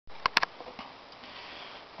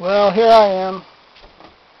Well, here I am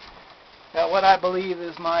at what I believe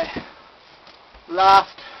is my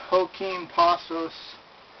last Joaquin Pasos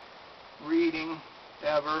reading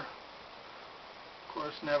ever. Of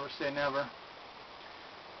course, never say never.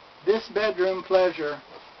 This bedroom pleasure,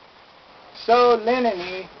 so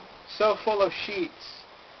linen-y, so full of sheets,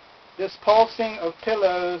 this pulsing of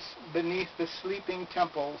pillows beneath the sleeping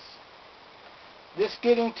temples, this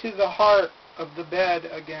getting to the heart of the bed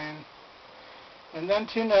again, and then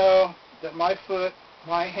to know that my foot,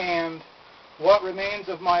 my hand, what remains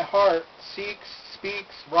of my heart seeks,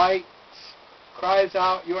 speaks, writes, cries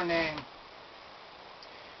out your name.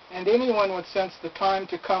 And anyone would sense the time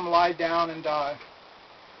to come lie down and die.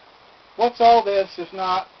 What's all this if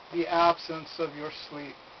not the absence of your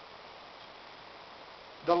sleep?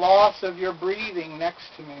 The loss of your breathing next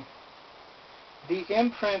to me. The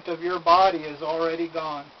imprint of your body is already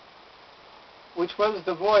gone, which was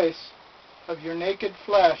the voice of your naked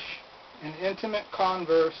flesh in intimate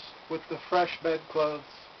converse with the fresh bedclothes,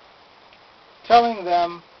 telling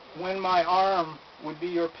them when my arm would be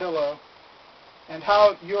your pillow, and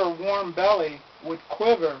how your warm belly would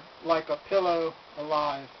quiver like a pillow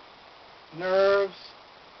alive, nerves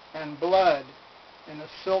and blood in a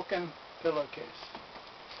silken pillowcase.